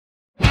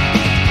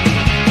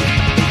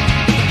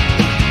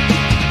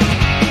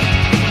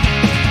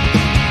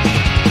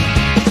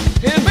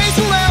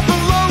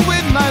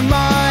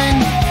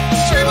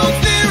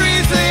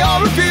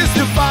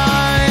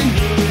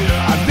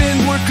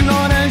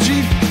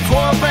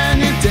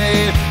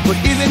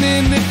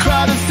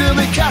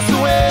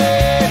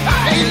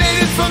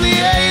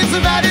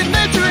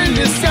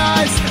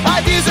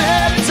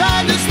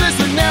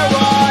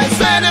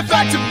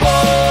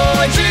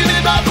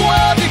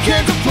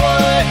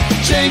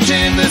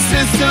changing the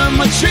system,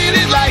 but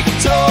treated like a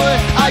toy.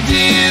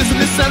 Ideas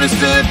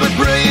misunderstood, but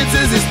brilliance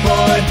is his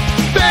boy.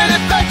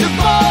 Benefactor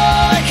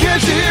Boy,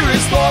 can't you hear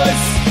his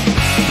voice?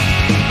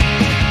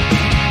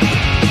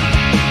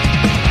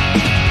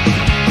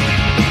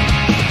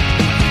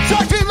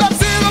 Talking love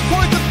 0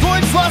 point, the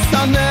points lost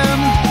on them.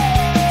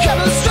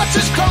 Capital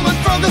structures crumbling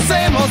from the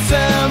same old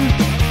stem.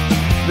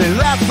 They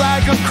laugh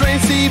like I'm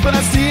crazy, but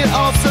I see it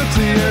all so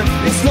clear.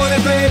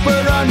 Exploited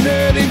labor,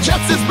 unheard,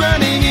 injustice,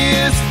 burning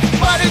ears.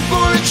 Fighting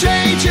for a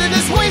change in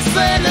this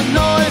wasteland of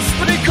noise,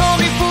 but they call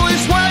me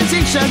foolish,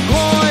 whining shed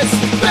boys.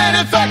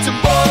 Benefactor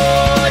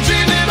Boy,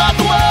 dreaming about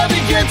the world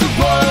begin to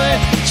boy.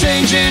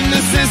 Changing the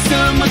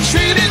system, but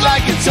treated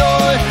like a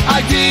toy.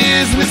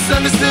 Ideas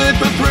misunderstood,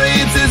 but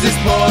brilliance is his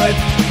boy.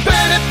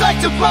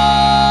 Benefactor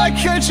Boy,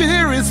 can't you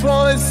hear his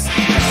voice?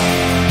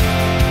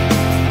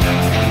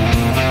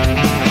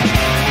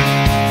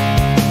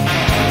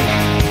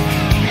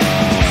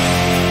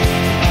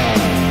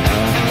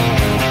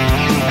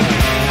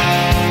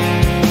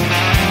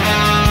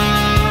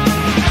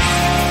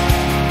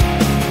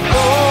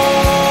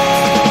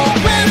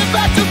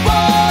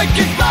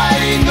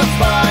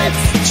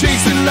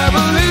 Chasing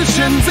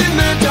revolutions in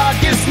the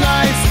darkest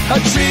nights.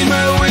 A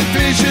dreamer with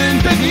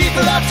vision beneath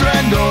the laughter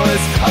and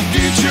noise. A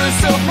future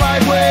so bright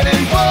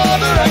waiting for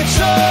the right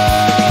choice.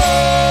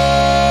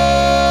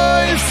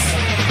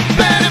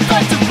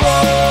 Benefactor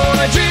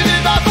Boy,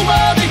 dreaming about the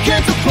world he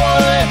can't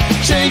deploy.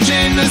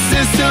 Changing the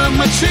system,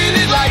 but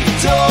treated like a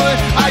toy.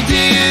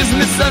 Ideas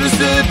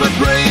misunderstood, but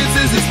brilliance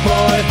is his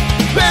boy.